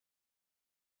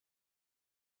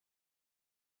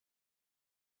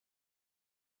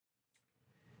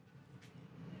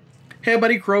Hey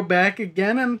buddy, Crow back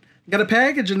again, and got a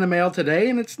package in the mail today,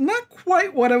 and it's not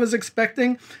quite what I was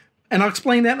expecting, and I'll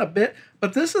explain that in a bit,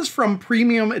 but this is from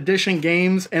Premium Edition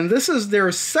Games, and this is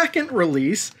their second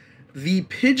release, the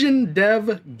Pigeon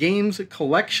Dev Games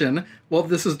Collection. Well,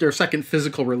 this is their second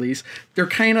physical release. They're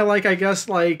kind of like, I guess,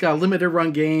 like limited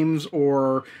run games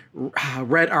or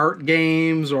red art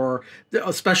games or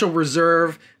a special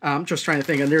reserve. I'm just trying to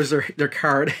think, and there's their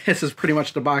card. This is pretty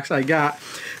much the box I got.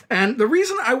 And the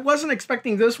reason I wasn't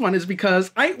expecting this one is because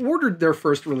I ordered their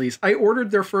first release. I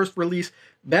ordered their first release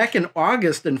back in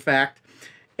August, in fact,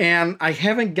 and I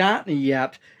haven't gotten it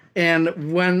yet.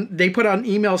 And when they put out an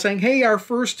email saying, hey, our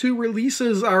first two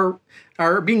releases are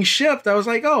being shipped, I was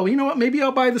like, oh, you know what, maybe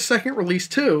I'll buy the second release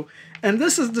too. And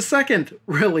this is the second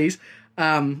release.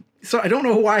 So I don't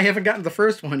know why I haven't gotten the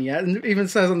first one yet. And it even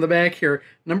says on the back here,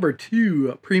 number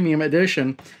 2, Premium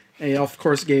Edition. They, of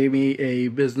course, gave me a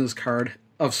business card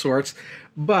of sorts.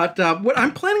 But what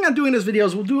I'm planning on doing in this video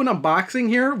is we'll do an unboxing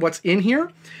here, what's in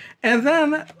here. And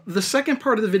then the second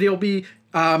part of the video will be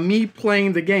me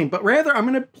playing the game. But rather, I'm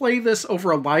going to play this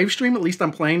over a live stream. At least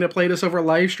I'm planning to play this over a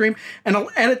live stream. And I'll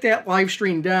edit that live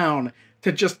stream down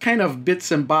to just kind of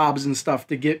bits and bobs and stuff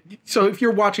to get... So if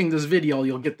you're watching this video,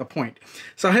 you'll get the point.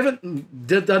 So I haven't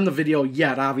done the video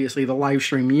yet, obviously, the live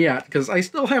stream yet, because I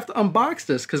still have to unbox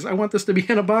this, because I want this to be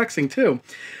an unboxing too.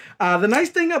 The nice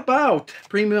thing about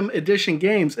Premium Edition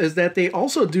games is that they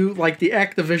also do like the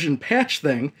Activision patch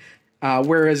thing,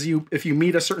 whereas if you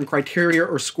meet a certain criteria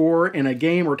or score in a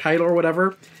game or title or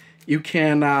whatever, you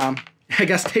can, I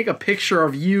guess, take a picture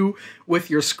of you with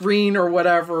your screen or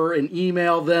whatever and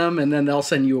email them, and then they'll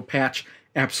send you a patch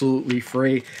absolutely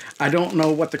free. I don't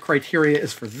know what the criteria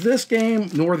is for this game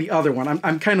nor the other one.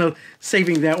 I'm kind of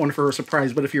saving that one for a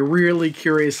surprise, but if you're really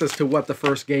curious as to what the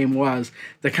first game was,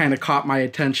 that kind of caught my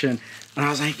attention. And I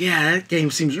was like, yeah, that game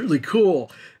seems really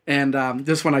cool. And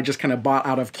this one I just kind of bought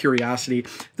out of curiosity.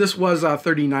 This was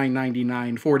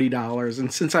 $39.99, $40.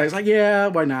 And since I was like, yeah,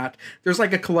 why not? There's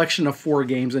like a collection of 4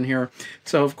 games in here.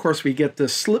 So, of course, we get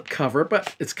this slip cover.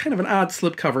 But it's kind of an odd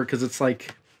slip cover because it's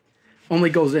like only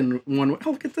goes in one way.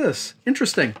 Oh, look at this.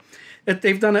 Interesting.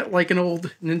 They've done it like an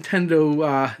old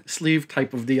Nintendo sleeve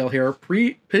type of deal here.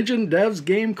 Pigeon Devs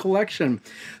Game Collection.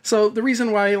 So the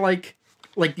reason why I like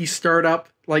these startup,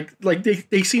 like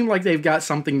they seem like they've got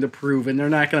something to prove, and they're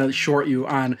not going to short you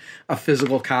on a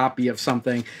physical copy of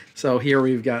something. So here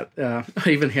we've got,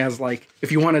 even has like,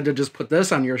 if you wanted to just put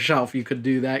this on your shelf, you could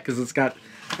do that because it's got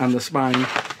on the spine.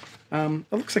 It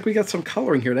looks like we got some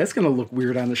coloring here. That's going to look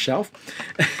weird on the shelf.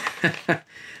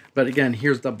 But again,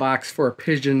 here's the box for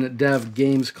Pigeon Dev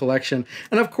Games Collection.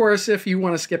 And of course, if you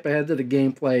want to skip ahead to the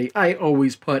gameplay, I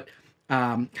always put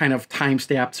kind of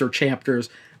timestamps or chapters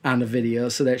on the video,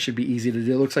 so that should be easy to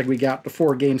do. Looks like we got the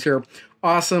 4 games here.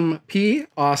 Awesome P,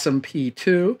 Awesome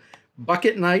P2,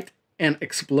 Bucket Night, and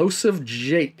Explosive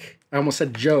Jake. I almost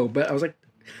said Joe, but I was like,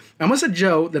 I almost said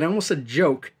Joe, then I almost said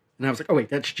Joke, and I was like, oh wait,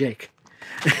 that's Jake.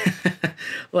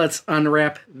 Let's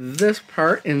unwrap this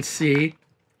part and see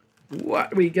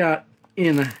what we got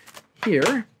in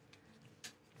here.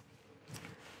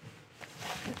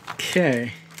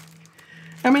 Okay.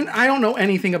 I mean, I don't know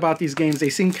anything about these games.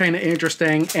 They seem kind of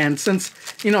interesting, and since,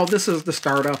 you know, this is the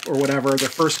startup or whatever, the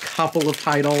first couple of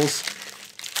titles,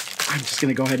 I'm just going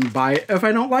to go ahead and buy it. If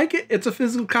I don't like it, it's a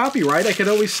physical copy, right? I could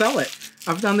always sell it.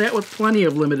 I've done that with plenty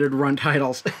of limited run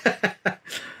titles.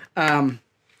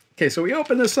 Okay, so we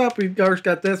open this up, we've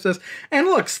got this, and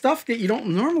look, stuff that you don't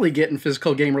normally get in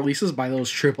physical game releases by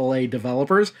those AAA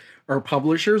developers or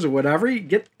publishers or whatever. You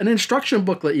get an instruction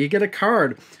booklet, you get a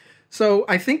card. So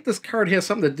I think this card has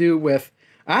something to do with,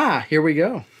 here we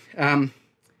go.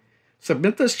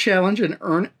 Submit this challenge and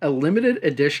earn a limited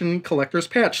edition collector's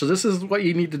patch. So this is what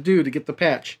you need to do to get the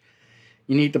patch.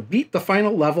 You need to beat the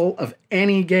final level of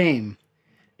any game.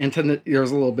 And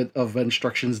there's a little bit of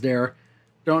instructions there.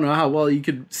 Don't know how well you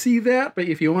could see that, but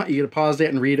if you want, you can pause that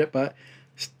and read it. But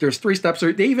there's 3 steps.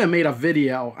 They even made a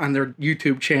video on their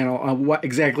YouTube channel on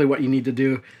exactly what you need to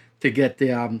do to get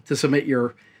the to submit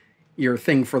your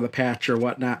thing for the patch or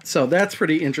whatnot. So that's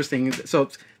pretty interesting. So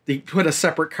they put a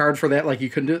separate card for that, like you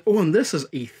couldn't do. Oh, and this is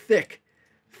a thick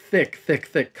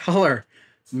color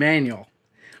manual.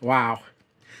 Wow.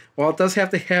 Well, it does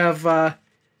have to have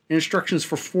instructions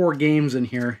for 4 games in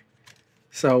here.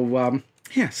 So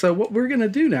yeah, so what we're going to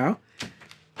do now,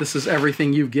 this is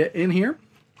everything you get in here.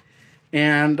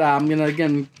 And I'm going to,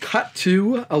 again, cut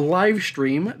to a live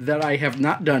stream that I have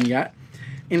not done yet.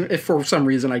 And if for some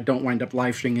reason I don't wind up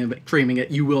live streaming it,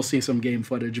 you will see some game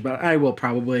footage. But I will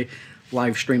probably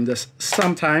live stream this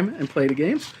sometime and play the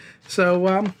games.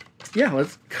 So, yeah,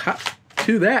 let's cut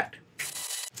to that.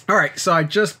 All right, so I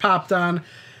just popped on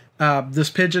this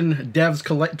Pigeon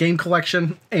Devs game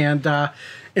collection, and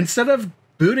instead of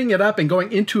booting it up and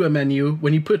going into a menu,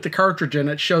 when you put the cartridge in,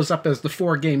 it shows up as the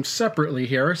 4 games separately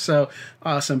here. So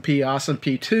Awesome P, Awesome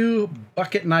P2,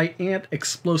 Bucket Knight, and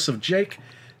Explosive Jake.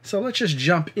 So let's just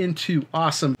jump into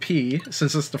Awesome P,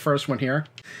 since it's the first one here.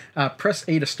 Press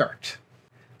A to start.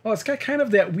 Oh, it's got kind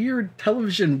of that weird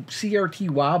television CRT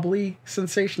wobbly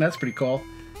sensation. That's pretty cool.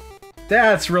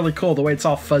 That's really cool, the way it's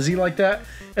all fuzzy like that.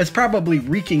 It's probably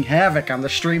wreaking havoc on the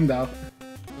stream, though.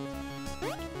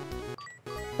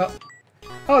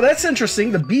 Oh, that's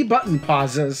interesting. The B button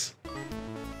pauses.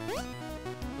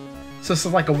 So this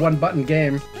is like a 1-button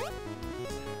game.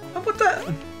 Oh, what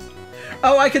the?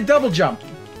 Oh, I could double jump.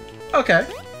 Okay.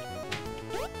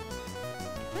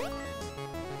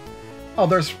 Oh,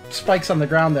 there's spikes on the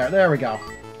ground there. There we go.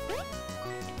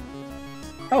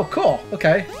 Oh, cool.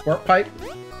 Okay. Warp pipe.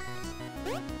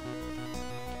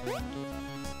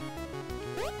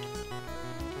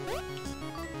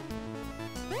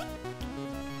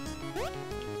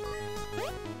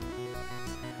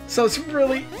 So it's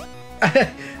really,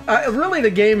 really the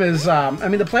game is, I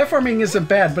mean, the platforming isn't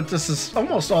bad, but this is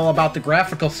almost all about the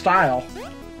graphical style.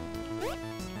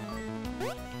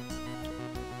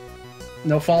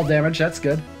 No fall damage, that's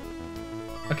good.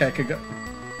 Okay, I could go.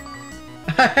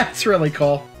 That's really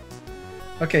cool.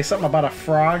 Okay, something about a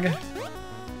frog.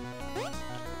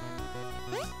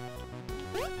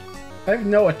 I have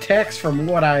no attacks from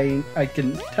what I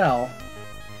can tell.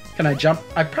 Can I jump?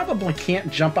 I probably can't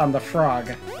jump on the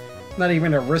frog. Not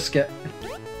even gonna risk it.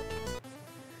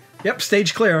 Yep,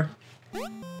 stage clear.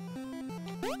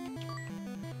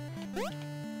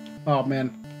 Oh,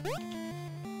 man.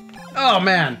 Oh,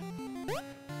 man.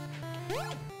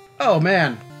 Oh,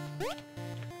 man.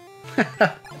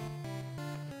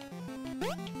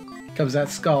 Comes that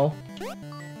skull.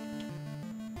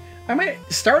 I mean,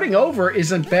 starting over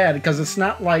isn't bad, because it's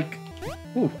not like...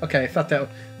 Ooh, okay, I thought that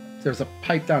there was a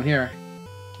pipe down here.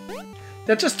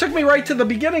 That just took me right to the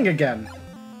beginning again.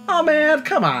 Oh, man,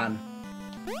 come on.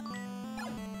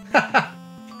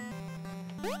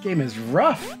 Game is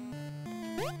rough.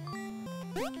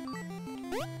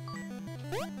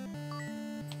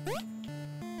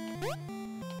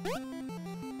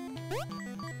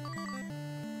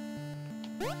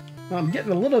 Well, I'm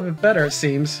getting a little bit better, it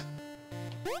seems.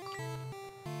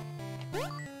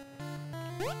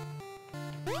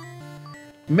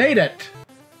 Made it!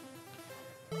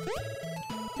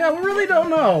 Yeah, we really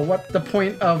don't know what the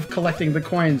point of collecting the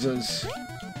coins is.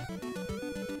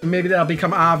 Maybe that'll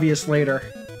become obvious later.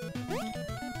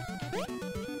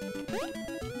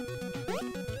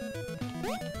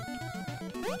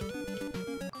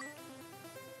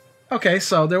 Okay,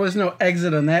 so there was no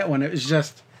exit on that one. It was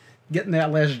just getting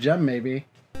that last gem, maybe.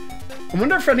 I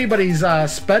wonder if anybody's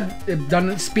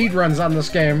done speed runs on this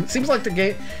game. It seems like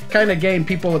the kind of game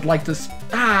people would like to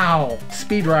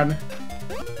speed run.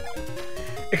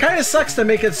 It kind of sucks to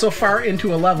make it so far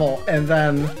into a level and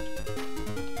then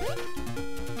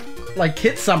like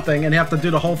hit something and have to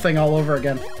do the whole thing all over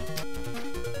again.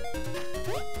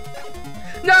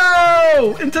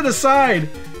 No! Into the side!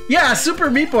 Yeah, Super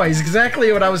Meat Boy is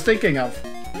exactly what I was thinking of.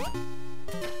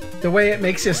 The way it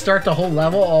makes you start the whole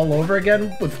level all over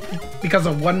again because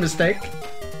of one mistake.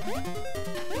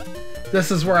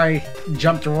 This is where I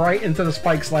jumped right into the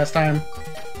spikes last time.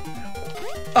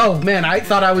 Oh man, I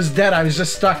thought I was dead. I was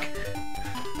just stuck.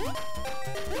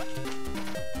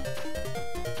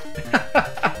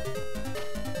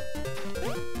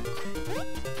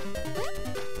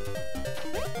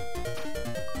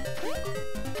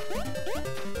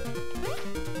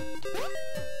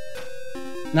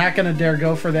 Not gonna dare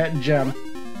go for that gem.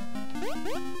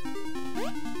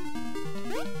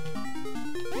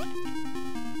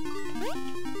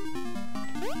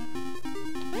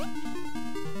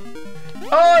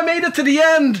 Oh, I made it to the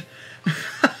end!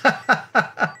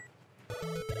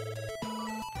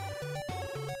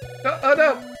 Oh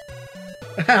no!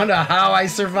 I don't know how I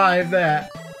survived that.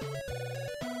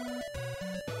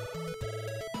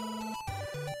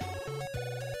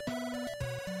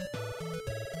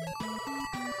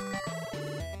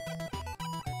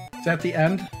 Is that the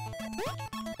end?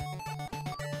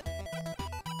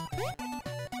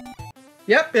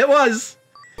 Yep, it was!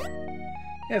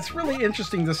 Yeah, it's really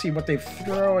interesting to see what they're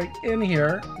throwing in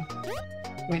here.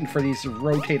 Waiting for these to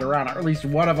rotate around, or at least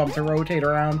one of them to rotate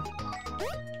around.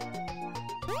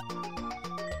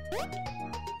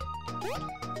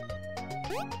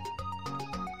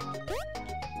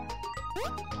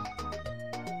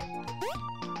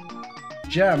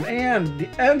 Gem, and the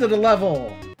end of the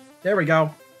level! There we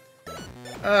go.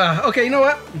 Okay, you know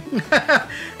what?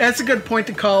 That's a good point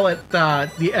to call it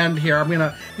the end here. I'm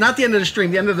gonna, not the end of the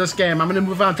stream, the end of this game. I'm gonna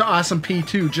move on to Awesome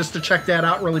P2 just to check that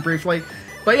out really briefly.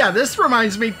 But yeah, this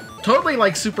reminds me totally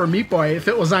like Super Meat Boy if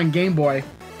it was on Game Boy.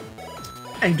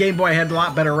 And Game Boy had a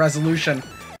lot better resolution.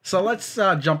 So let's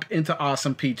jump into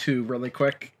Awesome P2 really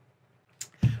quick.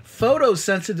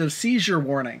 Photosensitive seizure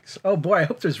warnings. Oh boy, I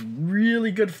hope there's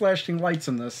really good flashing lights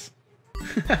in this.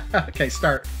 Okay,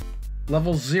 start.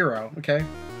 Level 0, okay.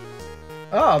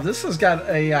 Oh, this has got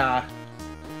a, I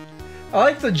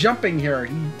like the jumping here.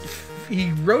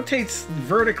 He rotates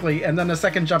vertically, and then the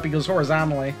second jump he goes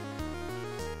horizontally.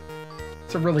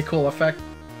 It's a really cool effect.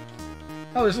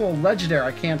 Oh, there's a little ledge there.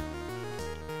 I can't...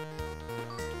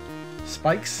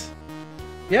 Spikes?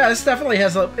 Yeah, this definitely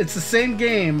has a... It's the same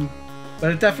game,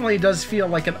 but it definitely does feel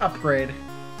like an upgrade.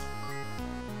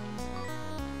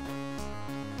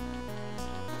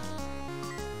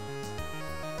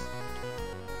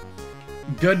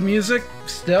 Good music,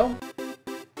 still.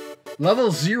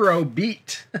 Level 0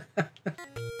 beat.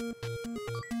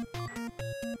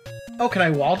 Oh, can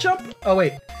I wall jump? Oh,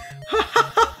 wait.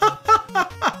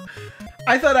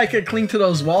 I thought I could cling to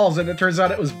those walls, and it turns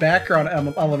out it was background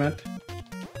element.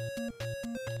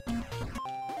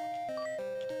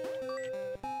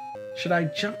 Should I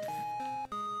jump?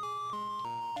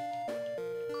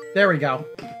 There we go.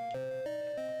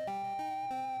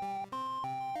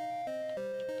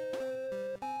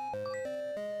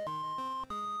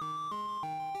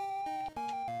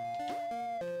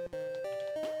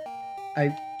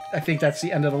 I think that's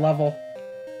the end of the level.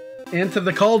 Into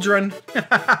the cauldron.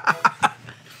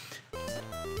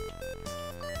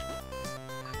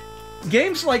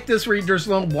 Games like this where there's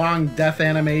no long death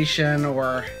animation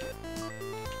or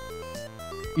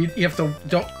you have to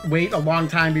don't wait a long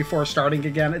time before starting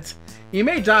again. It's you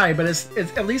may die, but it's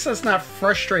at least it's not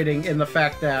frustrating in the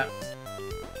fact that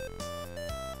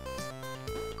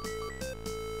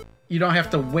you don't have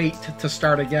to wait to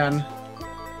start again.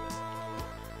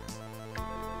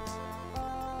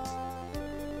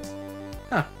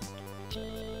 Huh.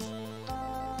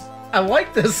 I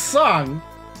like this song.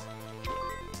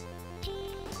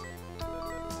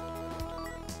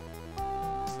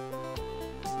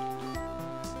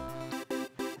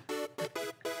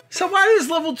 So why is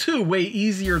level 2 way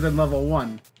easier than level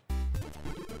 1?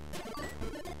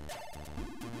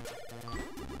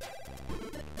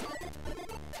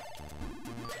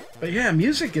 But yeah,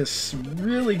 music is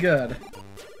really good.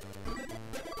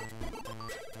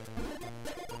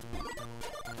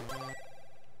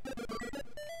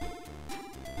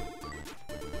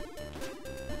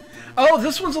 Oh,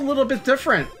 this one's a little bit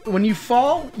different. When you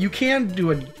fall, you can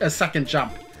do a second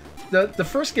jump. The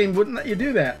first game wouldn't let you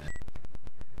do that.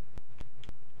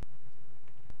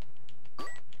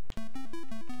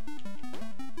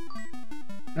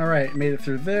 Alright, made it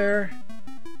through there.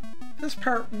 This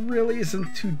part really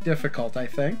isn't too difficult, I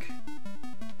think.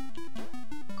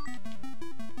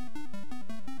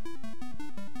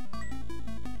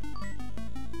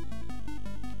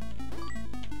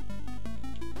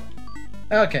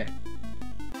 Okay.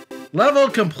 Level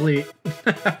complete.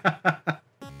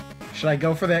 Should I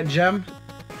go for that gem?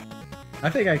 I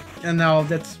think I... No,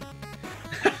 that's...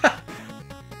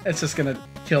 It's just gonna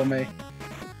kill me.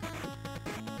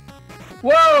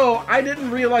 Whoa! I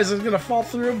didn't realize I was gonna fall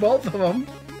through both of them.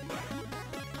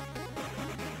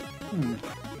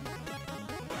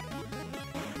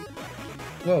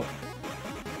 Whoa.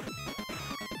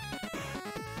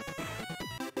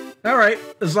 Alright,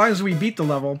 as long as we beat the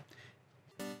level.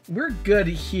 We're good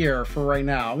here for right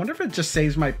now. I wonder if it just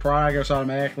saves my progress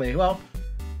automatically. Well,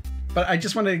 but I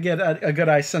just wanted to get a good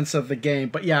eye sense of the game.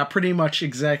 But yeah, pretty much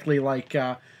exactly like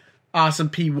Awesome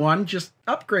P1, just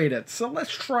upgrade it. So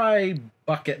let's try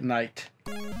Bucket Night.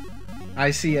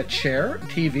 I see a chair,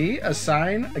 TV, a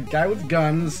sign, a guy with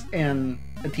guns, and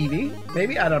a TV?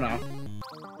 Maybe? I don't know.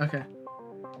 Okay.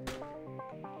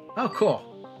 Oh, cool.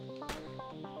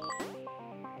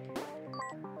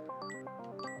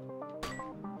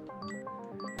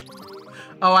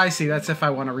 Oh, I see. That's if I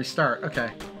want to restart.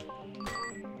 Okay.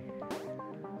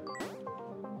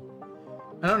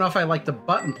 I don't know if I like the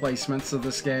button placements of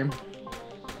this game.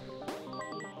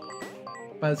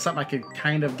 But it's something I could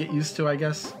kind of get used to, I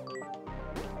guess.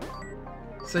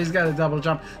 So he's got a double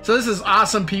jump. So this is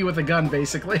Awesome P with a gun,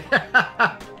 basically.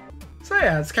 So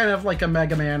yeah, it's kind of like a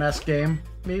Mega Man-esque game.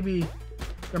 Maybe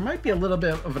there might be a little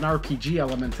bit of an RPG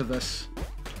element to this.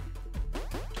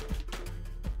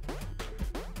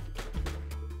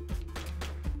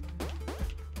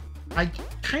 I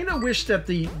kind of wish that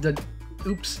the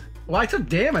oops. Well, I took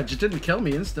damage. It didn't kill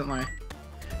me instantly.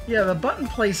 Yeah, the button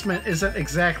placement isn't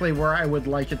exactly where I would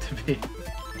like it to be.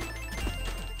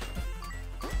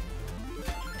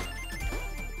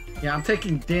 Yeah, I'm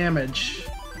taking damage.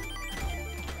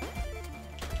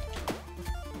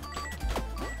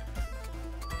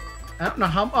 I don't know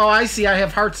how... Oh, I see. I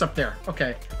have hearts up there.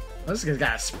 Okay. This guy's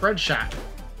got a spread shot.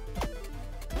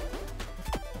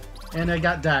 And I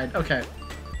got died. Okay.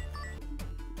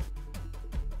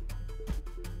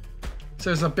 So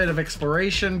there's a bit of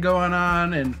exploration going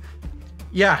on, and...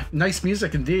 Yeah, nice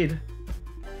music indeed.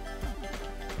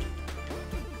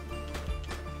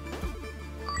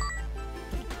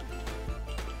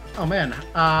 Oh, man.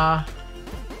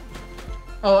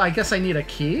 Oh, I guess I need a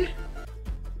key?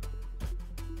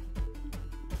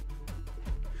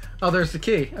 Oh, there's the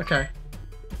key. Okay.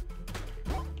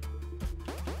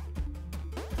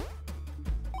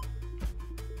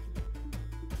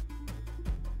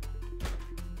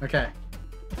 Okay.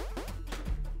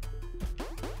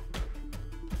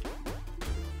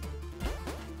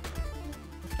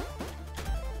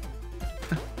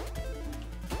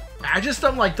 I just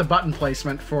don't like the button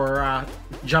placement for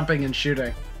jumping and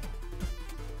shooting.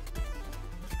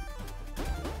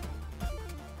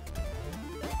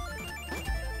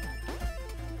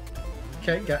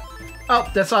 Okay, got... Oh,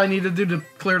 that's all I need to do to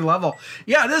clear the level.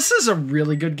 Yeah, this is a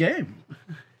really good game.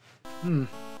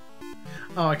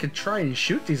 Oh, I could try and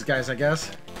shoot these guys, I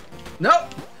guess.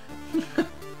 Nope!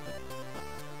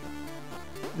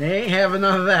 They ain't having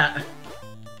none of that.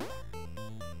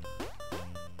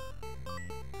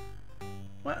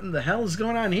 What in the hell is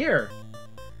going on here?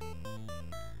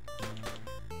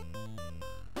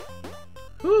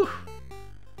 Whew.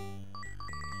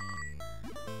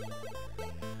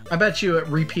 I bet you it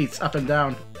repeats up and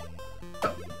down.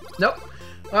 Oh, nope.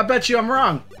 I bet you I'm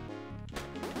wrong.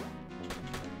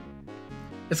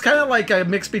 It's kind of like a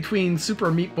mix between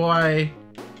Super Meat Boy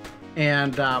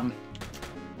and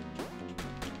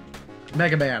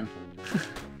Mega Man.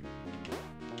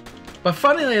 But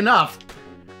funnily enough,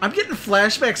 I'm getting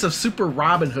flashbacks of Super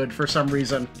Robin Hood for some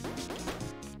reason.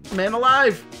 Man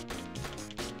alive!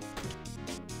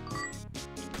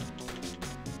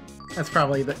 That's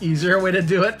probably the easier way to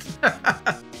do it.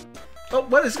 Oh,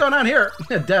 what is going on here?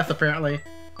 Death, apparently.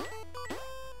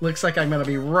 Looks like I'm going to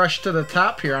be rushed to the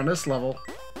top here on this level.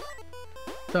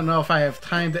 Don't know if I have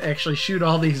time to actually shoot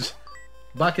all these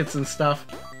buckets and stuff.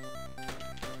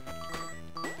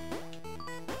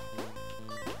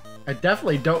 I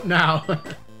definitely don't now.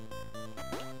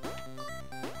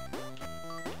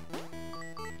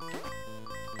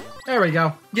 There we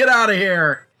go. Get out of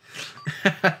here!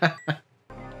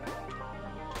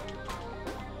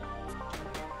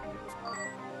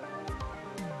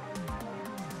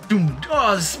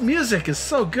 Oh, this music is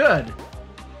so good.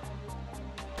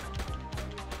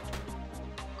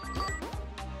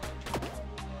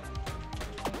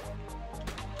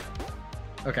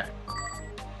 Okay.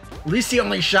 At least he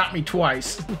only shot me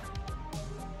twice.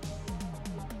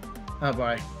 Oh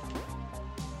boy.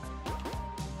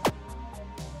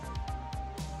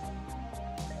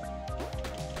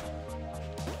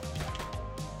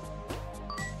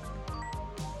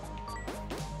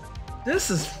 This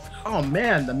is... Oh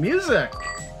man, the music!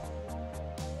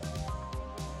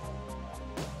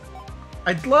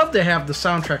 I'd love to have the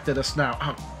soundtrack to this now.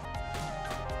 Oh.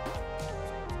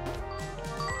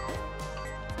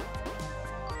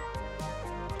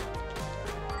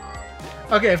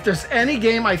 Okay, if there's any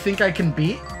game I think I can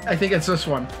beat, I think it's this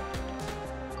one.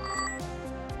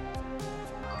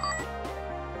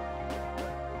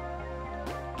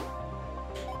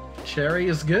 Cherry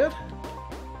is good.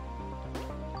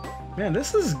 Man,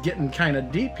 this is getting kind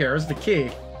of deep here. Here's the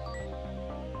key.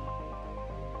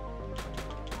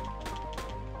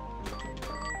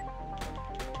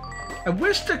 I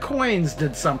wish the coins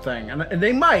did something, and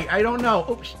they might. I don't know.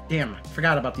 Oh, damn. I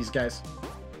forgot about these guys.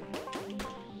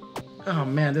 Oh,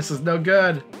 man, this is no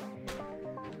good.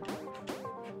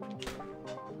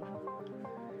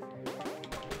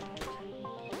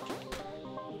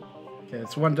 Okay,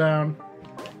 it's one down.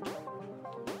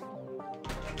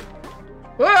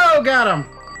 Whoa, got him!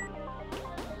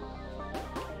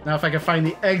 Now if I could find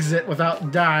the exit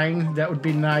without dying, that would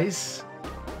be nice.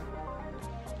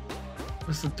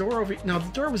 Was the door over... No,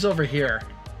 the door was over here.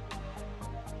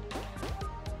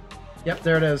 Yep,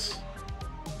 there it is.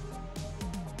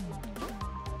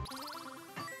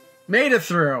 Made it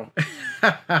through!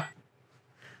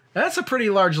 That's a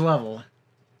pretty large level.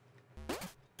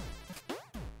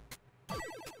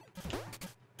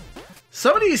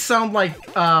 Some of these sound like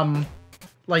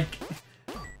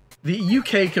the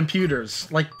UK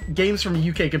computers, like games from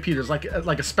UK computers, like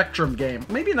a Spectrum game.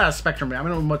 Maybe not a Spectrum game. I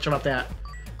don't know much about that,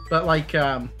 but like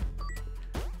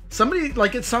Somebody,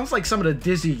 like, it sounds like some of the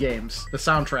Disney games, the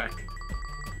soundtrack.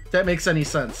 If that makes any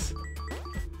sense.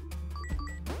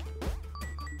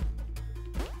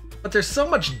 But there's so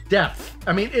much depth.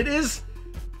 I mean, it has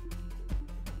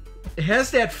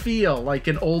that feel like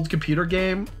an old computer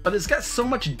game, but it's got so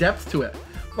much depth to it.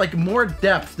 Like, more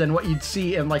depth than what you'd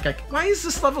see in, like, why is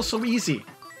this level so easy?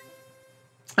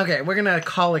 Okay, we're gonna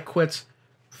call it quits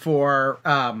for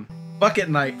Bucket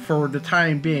Night for the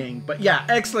time being. But yeah,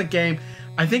 excellent game.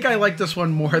 I think I like this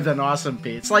one more than Awesome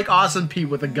Pea. It's like Awesome Pea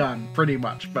with a gun, pretty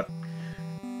much, but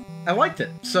I liked it.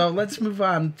 So let's move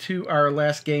on to our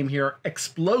last game here,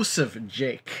 Explosive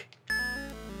Jake.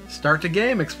 Start the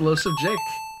game, Explosive Jake.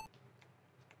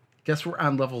 Guess we're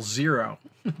on level 0.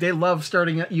 They love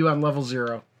starting at you on level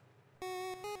 0.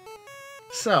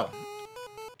 So,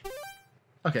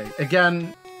 okay,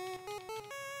 again.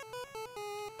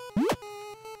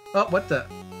 Oh, what the?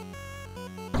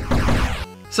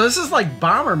 So this is like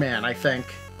Bomberman, I think.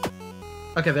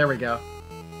 Okay, there we go.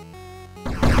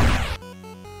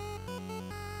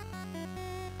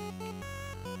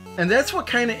 And that's what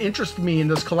kind of interested me in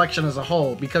this collection as a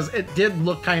whole, because it did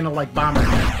look kind of like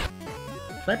Bomberman.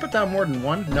 Can I put down more than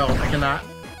one? No, I cannot.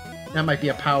 That might be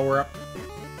a power-up.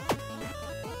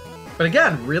 But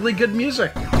again, really good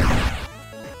music.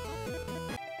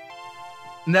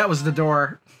 And that was the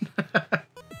door.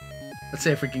 Let's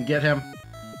see if we can get him.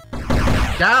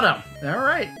 Got him!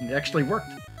 Alright, it actually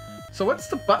worked. So what's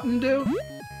the button do?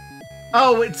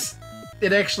 Oh,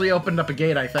 it actually opened up a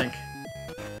gate, I think.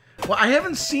 Well, I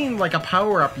haven't seen like a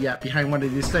power-up yet behind one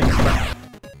of these things, but...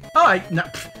 Oh, no,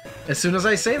 as soon as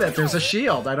I say that, there's a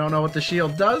shield. I don't know what the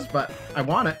shield does, but I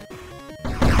want it.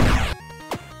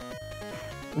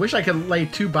 Wish I could lay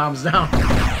 2 bombs down.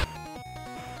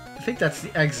 I think that's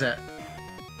the exit.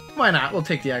 Why not? We'll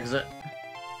take the exit.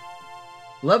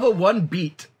 Level 1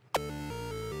 beat.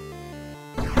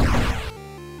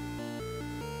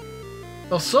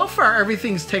 Well, so far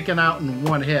everything's taken out in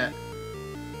one hit.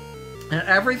 And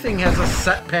everything has a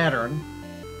set pattern.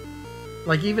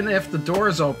 Like, even if the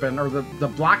door's open or the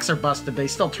blocks are busted, they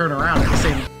still turn around at the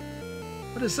same...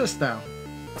 What is this now?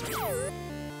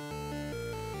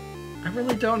 I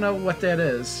really don't know what that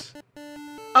is.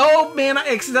 Oh, man, I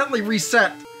accidentally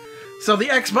reset. So the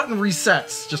X button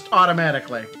resets just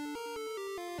automatically.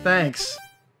 Thanks.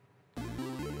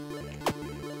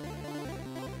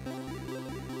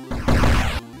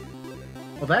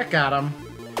 Well, that got him.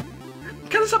 I'm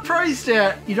kind of surprised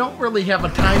that you don't really have a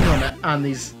time limit on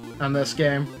this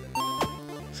game.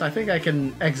 So I think I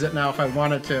can exit now if I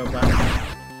wanted to, but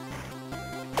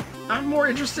I'm more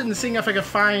interested in seeing if I can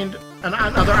find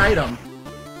another item.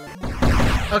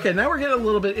 Okay, now we're getting a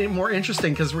little bit more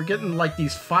interesting because we're getting like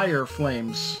these fire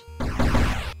flames.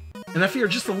 And if you're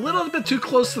just a little bit too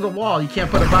close to the wall, you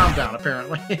can't put a bomb down,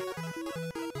 apparently.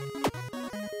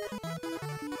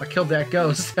 I killed that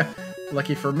ghost.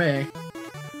 Lucky for me.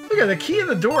 Look at the key and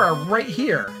the door are right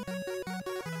here.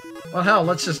 Well, hell,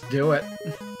 let's just do it.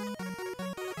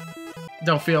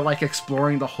 Don't feel like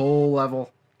exploring the whole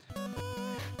level.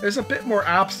 There's a bit more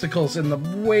obstacles in the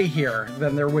way here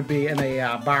than there would be in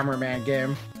a Bomberman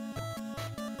game.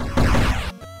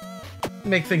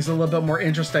 Make things a little bit more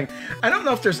interesting. I don't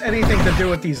know if there's anything to do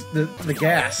with the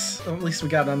gas. At least we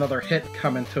got another hit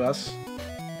coming to us.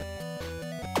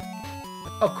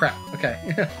 Oh crap,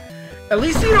 okay. At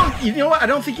least you know what, I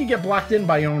don't think you get blocked in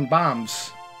by your own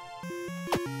bombs.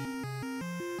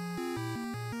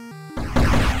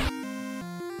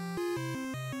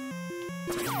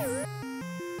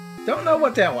 Don't know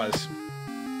what that was.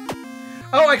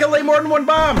 Oh, I can lay more than one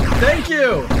bomb! Thank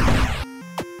you!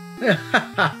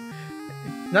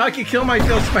 Now I can kill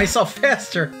myself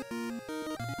faster.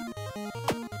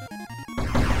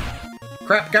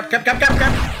 Crap.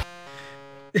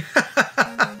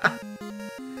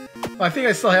 Well, I think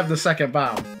I still have the second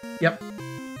bomb. Yep.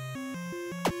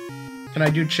 Can I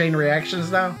do chain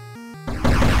reactions now?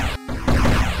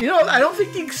 You know, I don't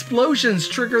think the explosions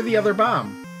trigger the other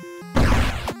bomb.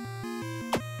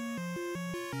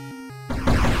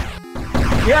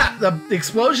 Yeah, the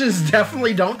explosions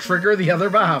definitely don't trigger the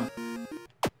other bomb.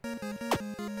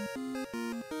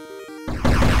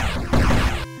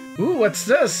 Ooh, what's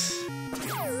this?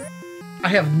 I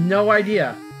have no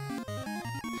idea.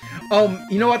 Oh,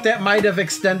 you know what? That might have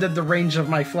extended the range of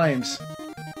my flames.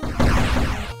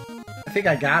 I think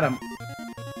I got him.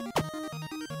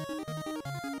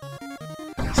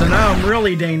 So now I'm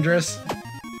really dangerous.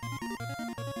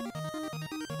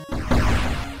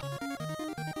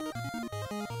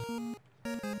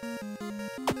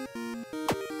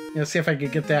 Let's see if I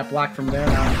could get that block from there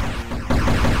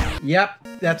now. Yep,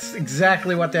 that's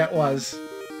exactly what that was.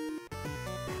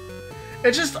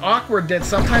 It's just awkward that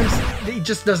sometimes he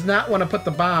just does not want to put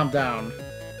the bomb down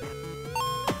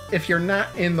if you're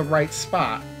not in the right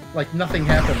spot. Like, nothing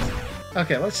happens.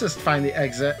 Okay, let's just find the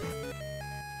exit.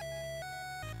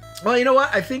 Well, you know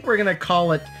what? I think we're going to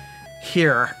call it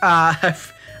here.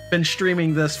 I've been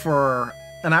streaming this for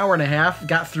an hour and a half,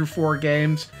 got through 4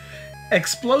 games.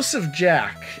 Explosive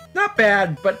Jack. Not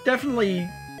bad, but definitely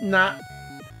not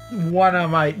one of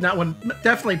my,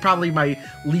 definitely probably my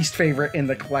least favorite in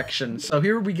the collection. So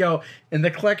here we go. In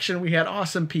the collection, we had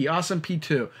Awesome P, Awesome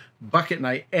P2, Bucket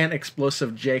Knight, and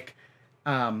Explosive Jake.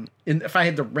 If I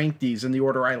had to rank these in the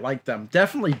order I like them,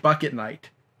 definitely Bucket Knight,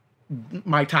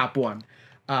 my top one.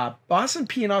 Awesome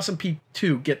P and Awesome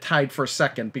P2 get tied for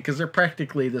second because they're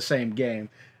practically the same game.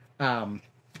 And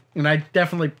I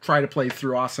definitely try to play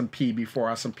through Awesome P before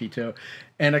Awesome P2.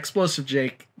 And Explosive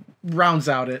Jake rounds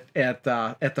out it at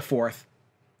the 4th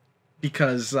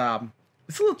because it's a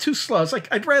little too slow. It's like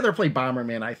I'd rather play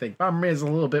Bomberman, I think. Bomberman is a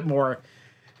little bit more,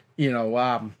 you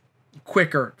know,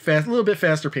 quicker, fast, a little bit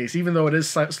faster paced, even though it is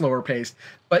slower paced.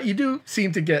 But you do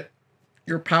seem to get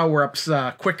your power-ups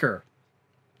quicker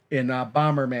in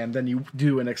Bomberman than you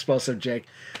do in Explosive Jake.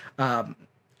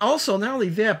 Also, not only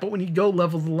that, but when you go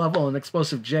level to level in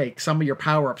Explosive Jake, some of your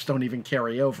power-ups don't even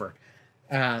carry over.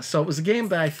 So it was a game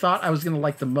that I thought I was going to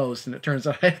like the most, and it turns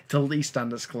out I had the least on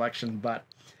this collection. But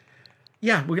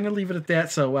yeah, we're going to leave it at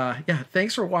that. So yeah,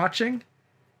 thanks for watching.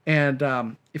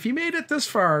 And if you made it this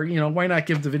far, you know, why not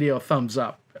give the video a thumbs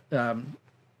up?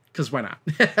 Because why not?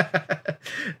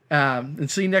 And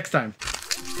see you next time.